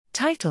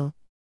Title: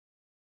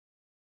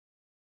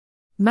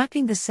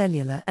 Mapping the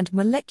cellular and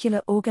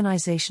molecular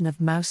organization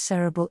of mouse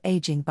cerebral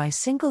aging by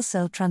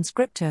single-cell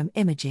transcriptome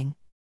imaging.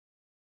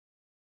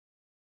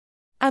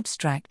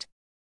 Abstract: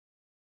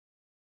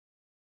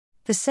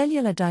 The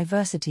cellular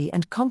diversity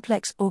and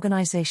complex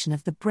organization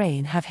of the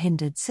brain have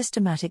hindered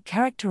systematic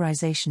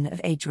characterization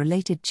of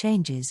age-related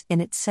changes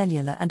in its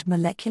cellular and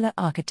molecular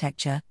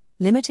architecture,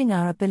 limiting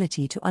our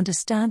ability to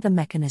understand the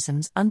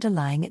mechanisms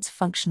underlying its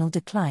functional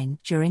decline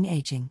during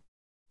aging.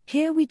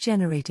 Here we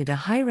generated a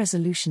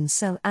high-resolution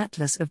cell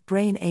atlas of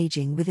brain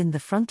aging within the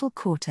frontal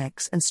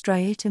cortex and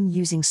striatum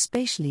using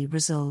spatially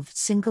resolved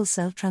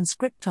single-cell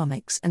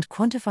transcriptomics and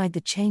quantified the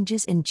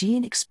changes in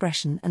gene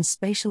expression and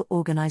spatial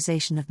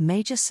organization of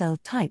major cell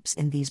types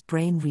in these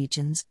brain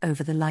regions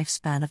over the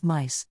lifespan of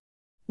mice.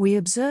 We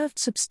observed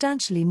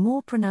substantially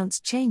more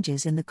pronounced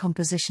changes in the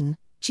composition,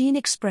 gene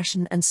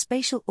expression and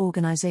spatial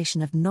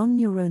organization of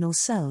non-neuronal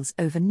cells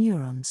over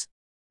neurons.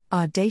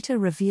 Our data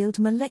revealed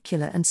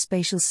molecular and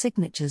spatial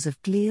signatures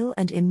of glial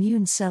and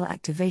immune cell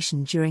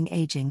activation during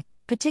aging,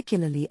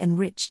 particularly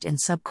enriched in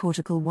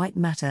subcortical white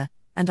matter,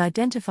 and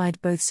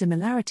identified both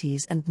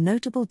similarities and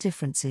notable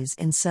differences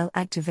in cell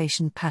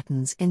activation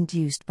patterns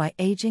induced by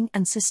aging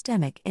and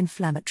systemic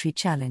inflammatory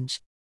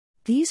challenge.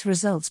 These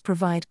results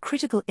provide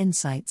critical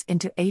insights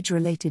into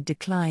age-related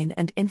decline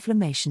and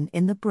inflammation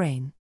in the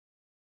brain.